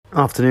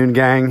Afternoon,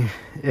 gang.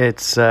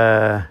 It's,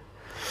 I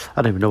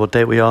don't even know what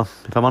day we are,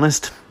 if I'm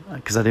honest,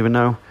 because I don't even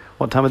know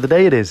what time of the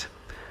day it is.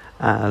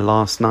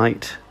 Last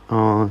night,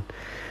 our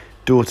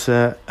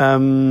daughter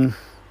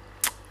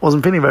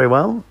wasn't feeling very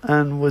well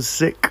and was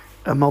sick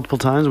multiple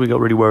times. We got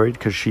really worried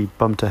because she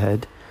bumped her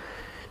head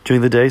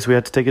during the day, so we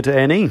had to take her to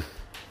A&E.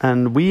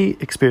 And we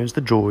experienced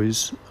the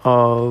joys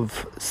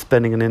of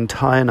spending an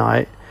entire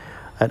night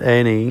at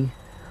A&E,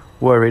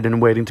 worried and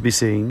waiting to be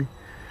seen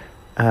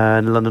in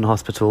a London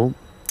hospital.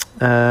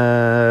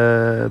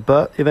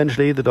 But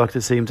eventually the doctor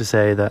seemed to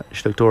say that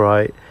she looked all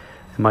right.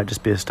 It might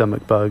just be a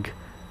stomach bug,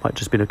 might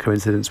just been a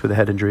coincidence with a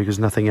head injury because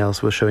nothing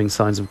else was showing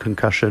signs of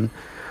concussion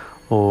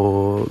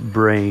or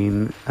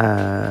brain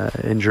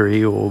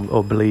injury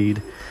or bleed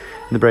in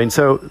the brain.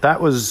 So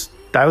that was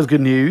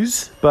good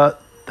news,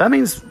 but that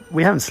means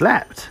we haven't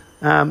slept.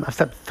 I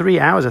slept 3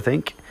 hours, I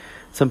think,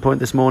 at some point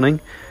this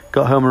morning.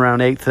 Got home around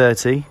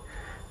 8:30.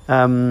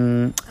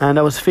 And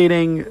I was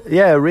feeling,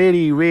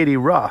 really, really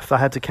rough. I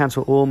had to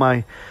cancel all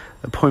my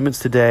appointments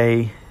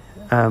today,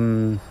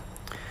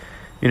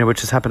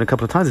 which has happened a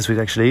couple of times this week,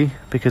 actually,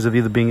 because of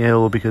either being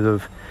ill or because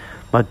of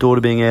my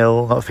daughter being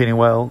ill, not feeling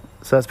well.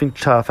 So that's been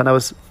tough. And I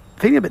was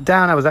feeling a bit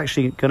down. I was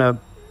actually going to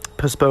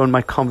postpone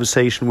my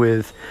conversation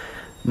with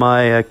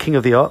my king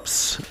of the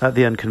Ops at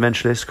The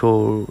Unconventionalists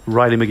called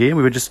Riley McGhee. And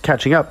we were just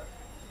catching up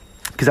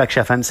because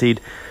actually I fancied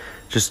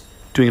just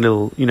doing a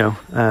little,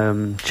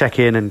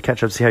 check-in and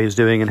catch up to see how he was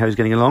doing and how he's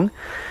getting along.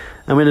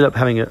 And we ended up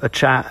having a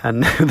chat,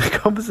 and the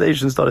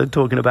conversation started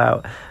talking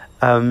about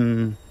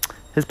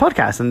his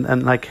podcast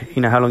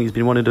and how long he's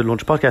been wanting to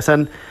launch a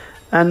podcast.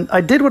 And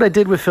I did what I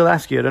did with Phil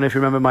Askew. I don't know if you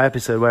remember my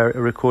episode where I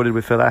recorded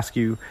with Phil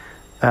Askew,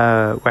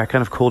 where I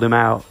kind of called him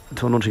out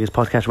to launching his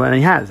podcast, and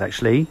he has,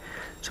 actually.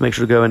 So make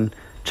sure to go and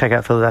check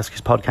out Phil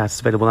Askew's podcast.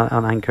 It's available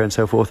on Anchor and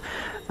so forth.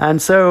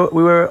 And so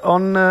we were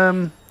on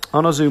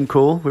a Zoom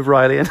call with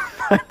Riley, and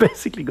I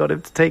basically got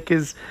him to take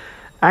his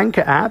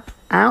Anchor app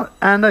out,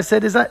 and I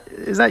said, "Is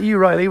that you,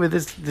 Riley?" With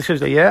this show,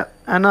 like, yeah.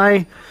 And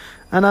I,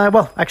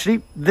 well,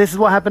 actually, this is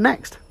what happened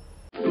next.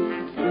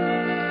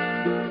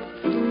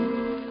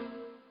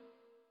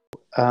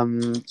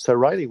 So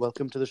Riley,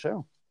 welcome to the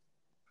show.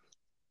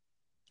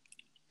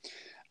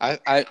 I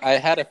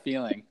had a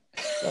feeling.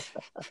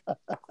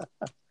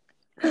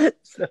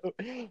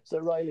 So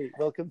Riley,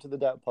 welcome to the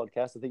Doubt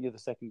Podcast. I think you're the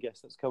second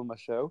guest that's come on my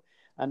show,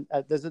 and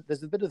there's a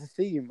bit of a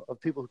theme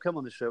of people who come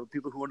on the show,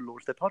 people who want to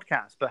launch their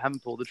podcast but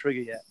haven't pulled the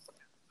trigger yet.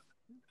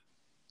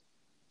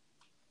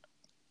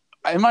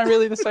 Am I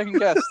really the second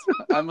guest?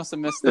 I must have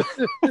missed it.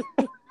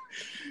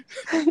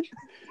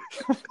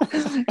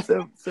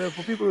 So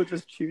for people who are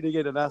just tuning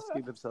in and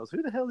asking themselves,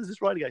 who the hell is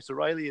this Riley guy? So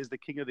Riley is the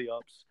king of the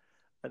Ops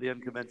at The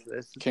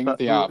Unconventionalists. King of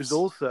the Ops. Who's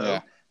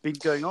also been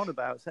going on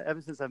about,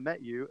 ever since I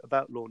met you,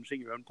 about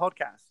launching your own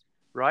podcast,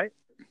 right?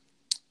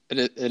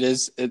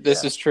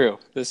 This is true.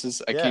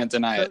 I can't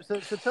deny it. So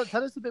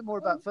tell us a bit more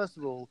about, first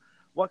of all,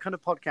 what kind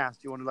of podcast do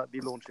you want to be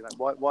launching?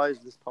 Why is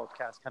this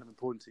podcast kind of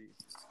important to you?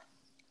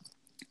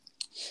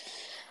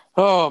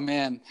 Oh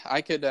man,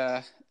 I could.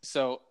 I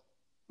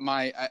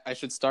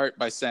should start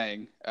by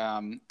saying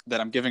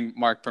that I'm giving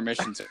Mark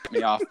permission to cut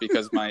me off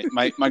because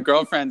my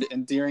girlfriend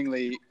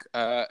endearingly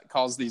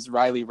calls these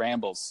Riley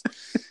rambles.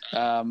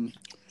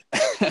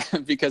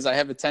 Because I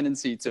have a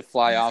tendency to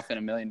fly off in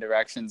a million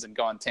directions and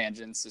go on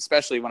tangents,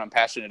 especially when I'm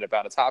passionate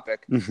about a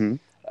topic,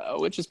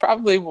 which is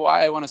probably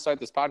why I want to start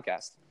this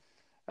podcast.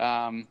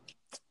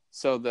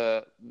 So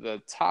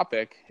the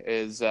topic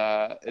is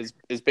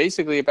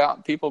basically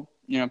about people,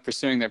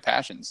 pursuing their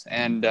passions,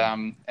 and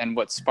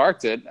what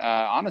sparked it,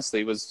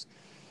 honestly, was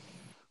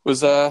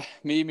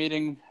me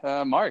meeting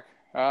Mark.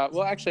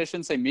 Well, actually, I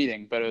shouldn't say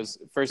meeting, but it was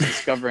first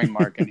discovering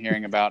Mark and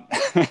hearing about,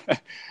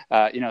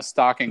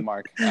 stalking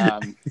Mark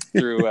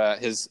through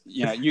his,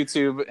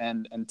 YouTube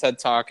and TED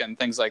Talk and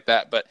things like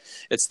that. But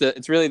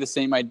it's really the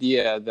same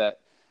idea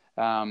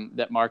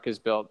that Mark has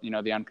built,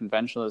 the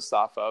Unconventionalists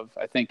off of,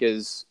 I think,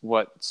 is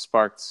what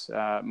sparked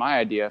my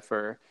idea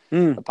for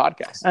a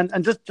podcast.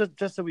 And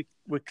just so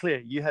we're clear,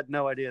 you had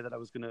no idea that I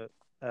was going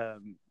to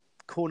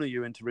corner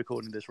you into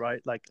recording this,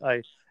 right?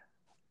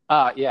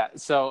 Yeah.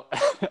 So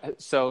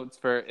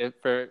for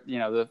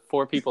the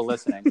 4 people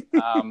listening,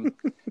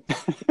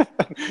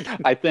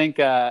 I think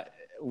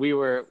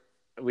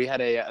we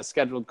had a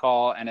scheduled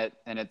call, and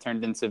it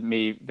turned into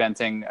me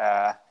venting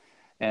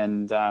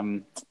and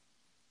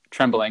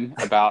trembling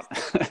about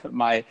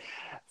my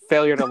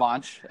failure to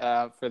launch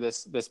for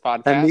this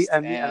podcast,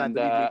 and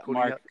I believe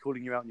Mark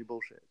calling you out on your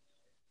bullshit.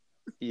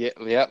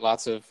 Yeah,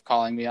 lots of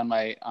calling me on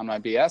my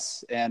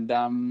BS, and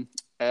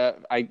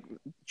I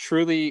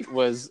truly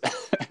was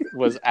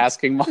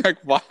asking Mark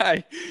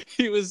why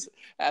he was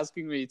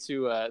asking me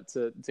to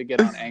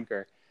get on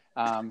Anchor,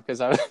 because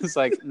I was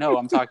like, no,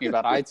 I'm talking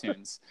about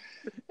iTunes,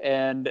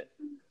 and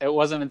it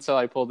wasn't until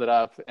I pulled it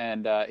up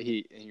and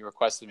he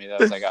requested me that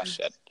I was like, oh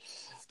shit.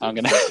 I'm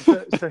gonna.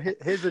 So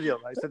here's the deal,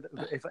 right? So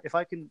if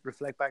I can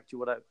reflect back to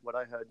what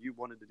I heard you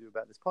wanted to do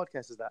about this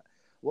podcast, is that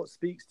what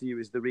speaks to you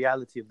is the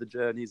reality of the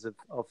journeys of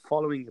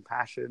following a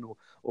passion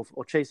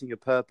or chasing a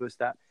purpose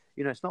that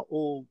it's not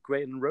all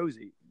great and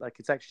rosy. Like,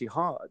 it's actually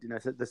hard.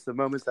 So there's the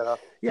moments that are,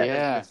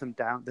 Yeah.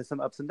 there's some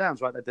ups and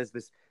downs, right? That there's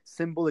this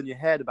symbol in your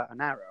head about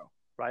an arrow,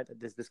 right? That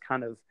there's this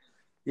kind of,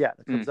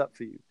 that comes up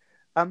for you.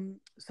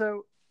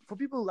 So for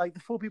people like the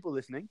 4 people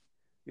listening,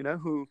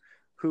 who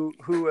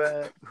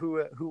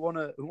want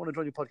to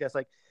join your podcast,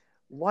 like,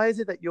 why is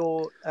it that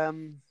you're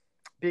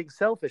being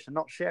selfish and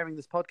not sharing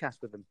this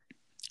podcast with them?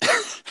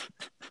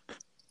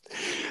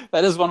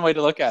 That is one way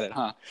to look at it,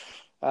 huh?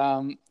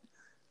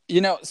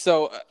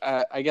 So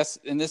I guess,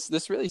 and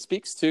this really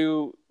speaks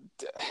to,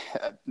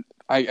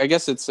 I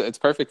guess it's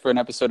perfect for an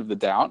episode of The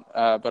Doubt,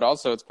 but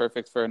also it's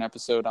perfect for an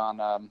episode on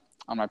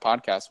my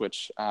podcast,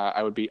 which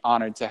I would be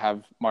honored to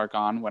have Mark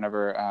on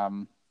whenever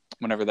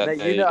that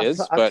day is.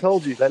 I've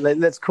told you,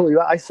 let's call you.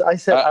 I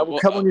said I will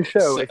come on your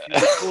show if you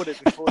record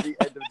it before the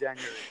end of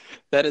January.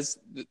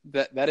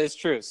 That is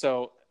true.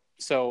 So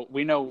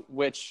we know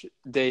which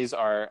days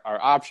are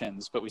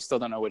options, but we still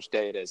don't know which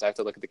day it is. I have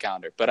to look at the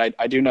calendar. But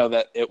I do know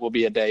that it will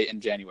be a day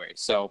in January.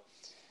 So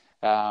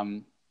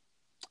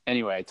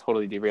anyway, I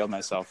totally derailed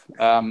myself.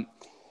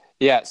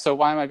 So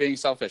why am I being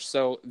selfish?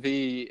 So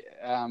the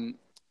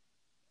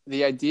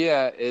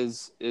idea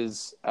is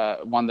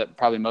one that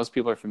probably most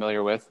people are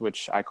familiar with,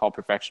 which I call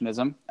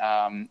perfectionism.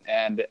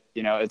 And,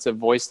 it's a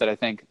voice that I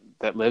think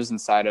that lives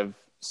inside of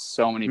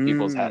so many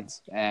people's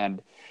heads.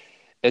 And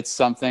it's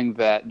something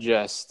that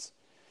just,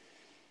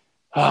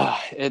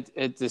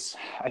 it just,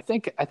 I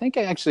think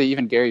actually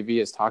even Gary Vee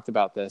has talked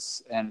about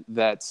this, and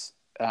that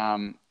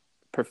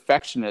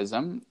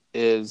perfectionism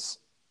is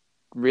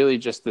really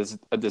just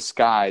a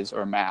disguise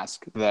or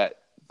mask that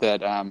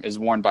is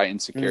worn by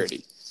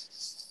insecurity.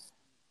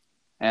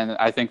 And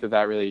I think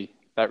that really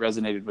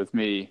resonated with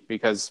me,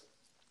 because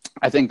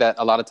I think that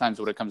a lot of times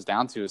what it comes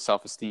down to is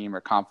self-esteem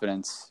or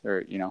confidence,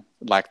 or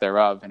lack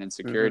thererof, and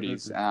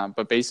insecurities.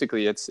 But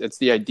basically, it's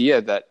the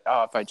idea that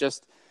if I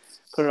just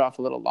put it off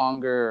a little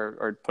longer,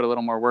 or put a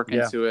little more work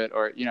into it,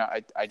 or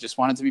I just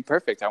want it to be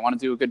perfect. I want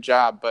to do a good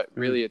job. But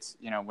really, it's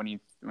when you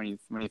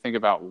think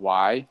about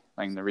why,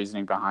 like the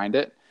reasoning behind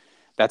it,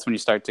 that's when you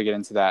start to get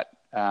into that.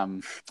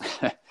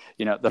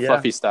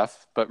 Fluffy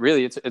stuff, but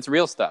really it's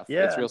real stuff.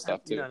 It's real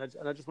stuff too. And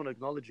I just want to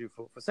acknowledge you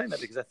for saying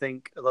that, because I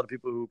think a lot of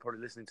people who are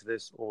probably listening to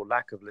this, or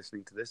lack of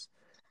listening to this,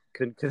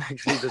 can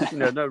actually just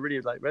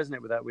really like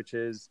resonate with that, which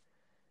is,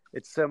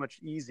 it's so much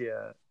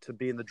easier to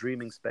be in the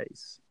dreaming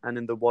space and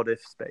in the what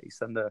if space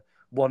and the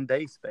one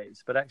day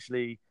space, but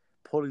actually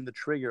pulling the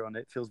trigger on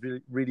it feels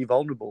really, really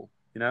vulnerable.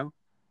 And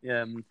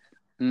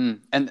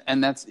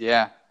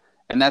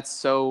that's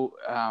so.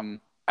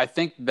 I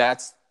think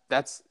that's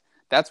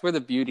where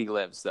the beauty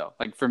lives, though.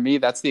 Like, for me,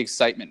 that's the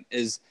excitement.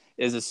 Is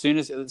as soon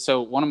as,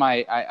 so one of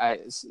my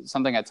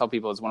something I tell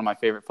people is one of my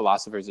favorite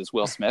philosophers is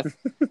Will Smith,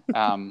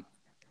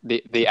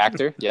 the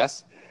actor.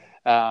 Yes.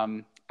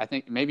 I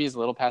think maybe he's a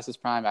little past his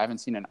prime. I haven't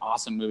seen an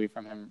awesome movie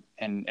from him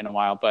in a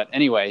while. But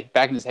anyway,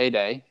 back in his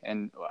heyday,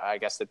 and I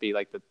guess it'd be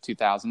like the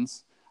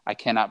 2000s. I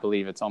cannot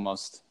believe it's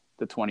almost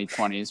the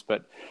 2020s.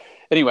 But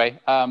anyway,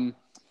 one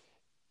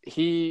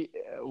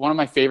of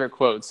my favorite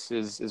quotes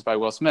is by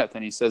Will Smith,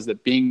 and he says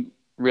that being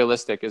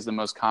realistic is the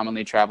most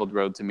commonly traveled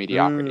road to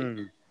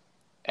mediocrity.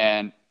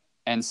 And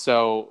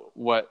so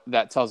what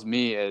that tells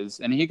me is,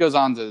 and he goes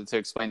on to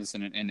explain this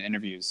in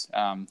interviews.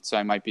 So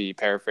I might be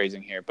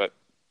paraphrasing here, but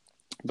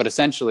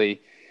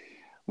essentially,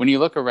 when you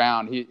look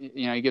around,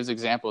 he gives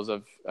examples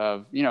of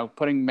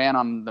putting man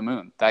on the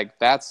moon. Like,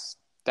 that's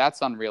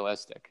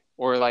unrealistic.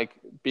 Or like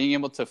being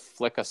able to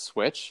flick a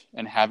switch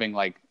and having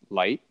like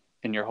light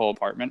in your whole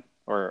apartment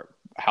or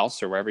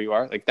house or wherever you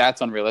are, like,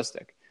 that's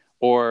unrealistic.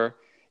 Or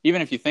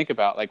even if you think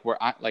about like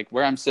where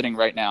I'm sitting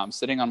right now, I'm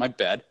sitting on my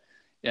bed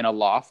in a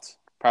loft,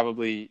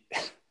 probably,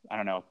 I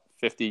don't know,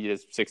 50 to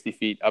 60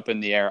 feet up in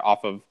the air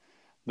off of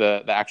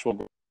the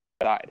actual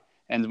side.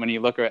 And when you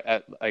look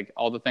at like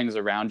all the things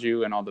around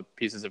you and all the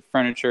pieces of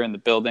furniture in the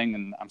building,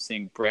 and I'm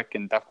seeing brick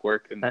and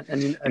ductwork and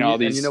all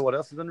these. And you know what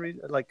else is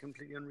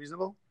completely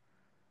unreasonable?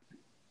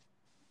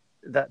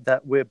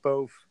 That we're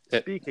both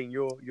speaking.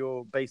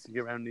 You're basically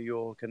around New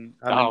York, and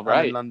I'm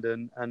in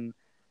London, and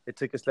it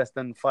took us less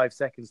than 5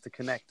 seconds to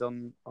connect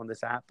on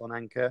this app on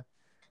Anchor.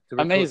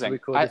 Amazing.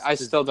 I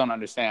still don't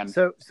understand.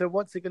 So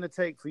what's it going to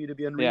take for you to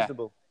be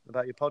unreasonable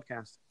about your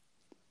podcast?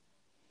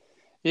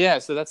 Yeah,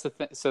 so that's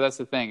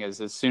the thing is,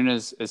 as soon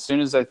as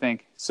I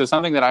think, so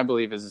something that I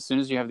believe is, as soon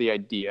as you have the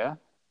idea,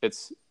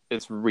 it's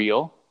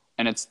real,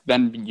 and it's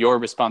then your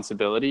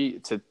responsibility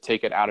to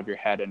take it out of your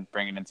head and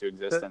bring it into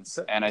existence.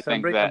 And I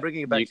think I'm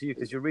bringing it back to you,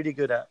 because you're really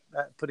good at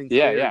putting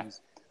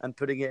theories and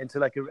putting it into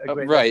like a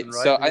great right.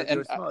 lesson, right? So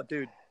you're a smart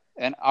dude.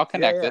 And I'll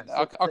connect it.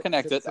 I'll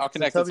connect it. I'll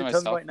connect it to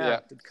myself. Tell me right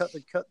now.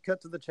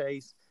 Cut to the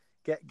chase.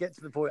 Get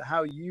to the point. How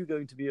are you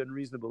going to be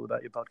unreasonable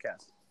about your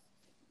podcast?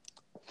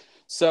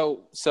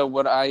 So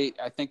what I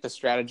think the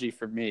strategy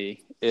for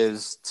me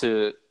is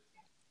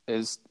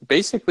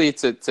basically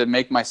to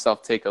make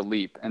myself take a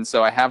leap. And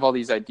so I have all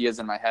these ideas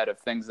in my head of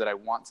things that I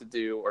want to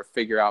do or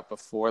figure out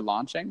before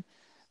launching.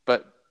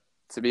 But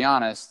to be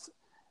honest,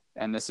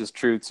 and this is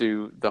true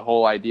to the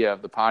whole idea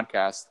of the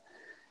podcast,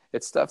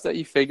 It's stuff that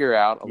you figure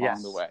out along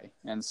Yes. the way.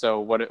 And so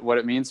what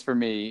it means for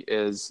me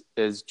is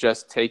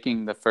just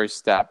taking the first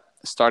step,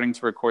 starting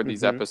to record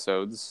these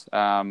episodes,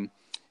 and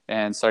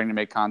starting to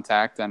make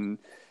contact, and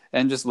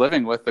just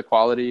living with the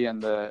quality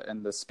and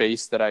the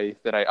space that I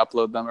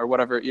upload them, or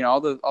whatever, all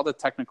the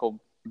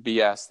technical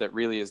BS that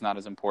really is not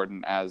as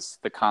important as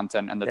the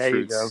content and the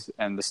truths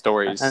and the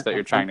stories that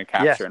you're trying to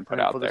capture and put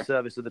out there for the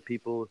service of the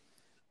people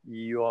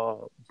you are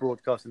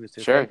broadcasting this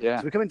to. Sure, So, yeah.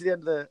 so we're coming to the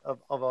end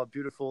of our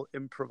beautiful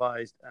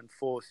improvised and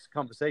forced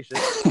conversation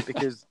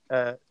because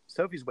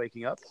Sophie's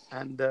waking up,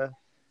 and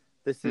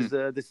this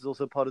is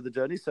also part of the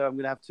journey. So I'm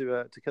going to have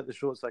to cut this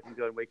short so I can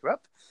go and wake her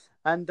up.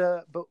 And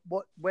but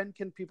when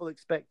can people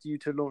expect you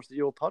to launch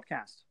your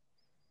podcast?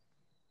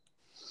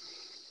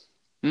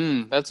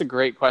 That's a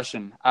great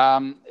question.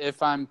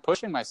 If I'm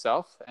pushing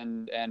myself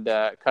and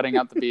cutting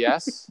out the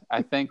BS,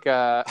 I think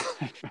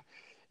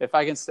if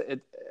I can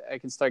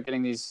start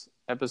getting these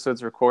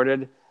episodes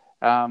recorded,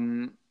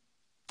 hopefully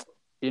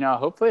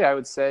I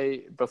would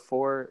say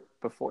before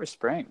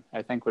spring,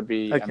 I think would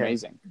be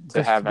amazing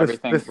to have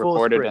everything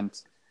recorded. Spring.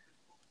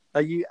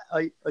 Are you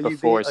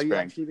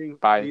actually being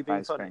by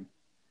funny? spring?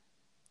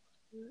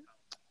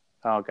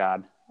 Oh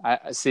God,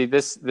 I see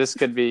this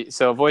could be,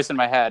 so a voice in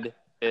my head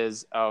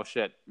is, oh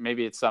shit,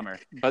 maybe it's summer.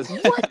 But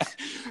what?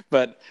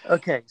 But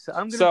okay, so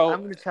I'm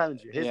gonna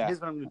challenge you. Here's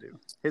what I'm gonna do.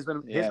 Here's what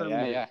I'm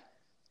gonna do.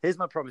 Here's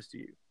my promise to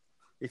you.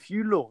 If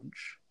you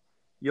launch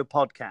your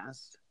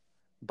podcast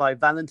by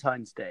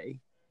Valentine's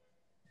Day,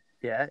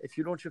 if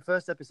you launch your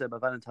first episode by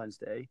Valentine's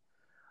Day,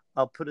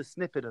 I'll put a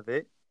snippet of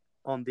it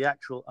on the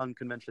actual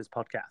Unconventionalist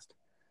podcast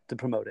to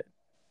promote it.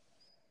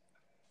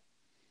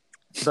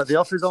 But the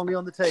offer is only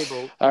on the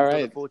table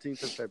until the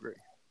 14th of February.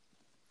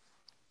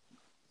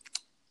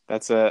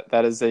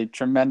 That is a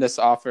tremendous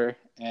offer,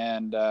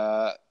 and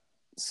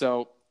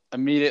so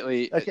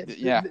immediately,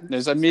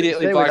 there's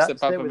immediately blocks that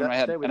pop up in my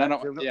head, and I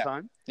don't. Yeah,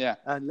 time. Yeah.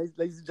 And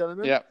ladies and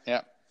gentlemen,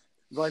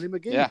 Riley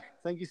McGhee. Yeah.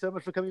 Thank you so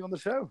much for coming on the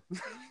show.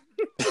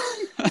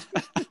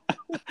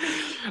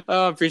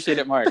 Oh, appreciate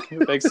it, Mark.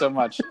 Thanks so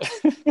much.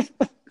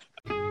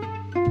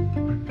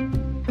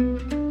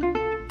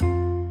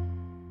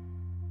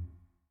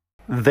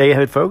 There you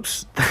have it,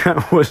 folks.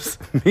 That was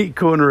me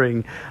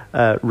cornering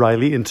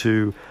Riley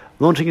into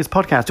launching his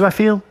podcast. Do I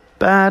feel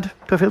bad?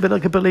 Do I feel a bit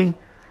like a bully?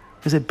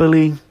 Is it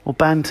bully or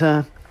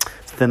banter?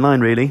 It's a thin line,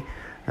 really.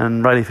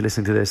 And Riley, if you're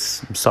listening to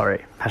this, I'm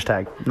sorry.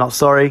 Hashtag not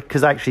sorry,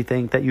 because I actually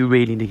think that you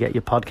really need to get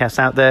your podcast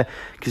out there,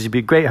 because you'd be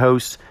a great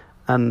host,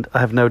 and I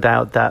have no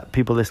doubt that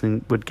people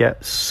listening would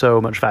get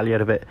so much value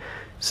out of it.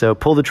 So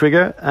pull the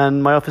trigger,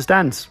 and my offer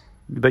stands.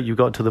 But you've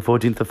got till the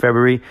 14th of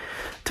February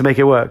to make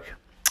it work.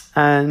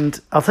 And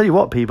I'll tell you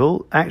what,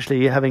 people,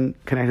 actually having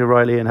connected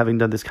Riley and having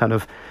done this kind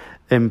of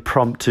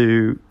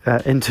impromptu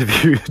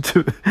interview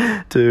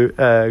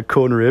to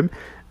corner him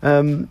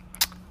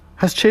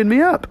has cheered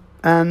me up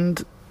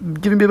and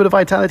given me a bit of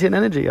vitality and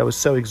energy. I was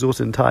so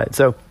exhausted and tired.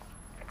 So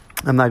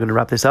I'm now going to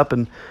wrap this up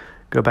and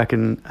go back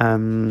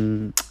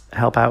and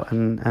help out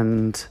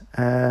and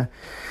try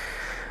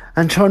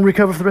and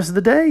recover for the rest of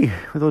the day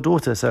with our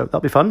daughter. So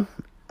that'll be fun.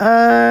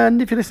 And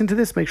if you're listening to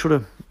this, make sure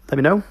to let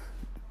me know.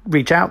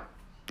 Reach out,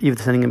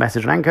 either sending a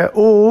message on Anchor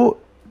or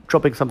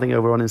dropping something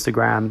over on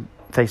Instagram,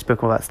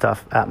 Facebook, all that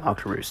stuff at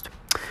Mark Roost.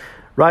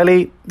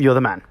 Riley, you're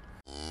the man.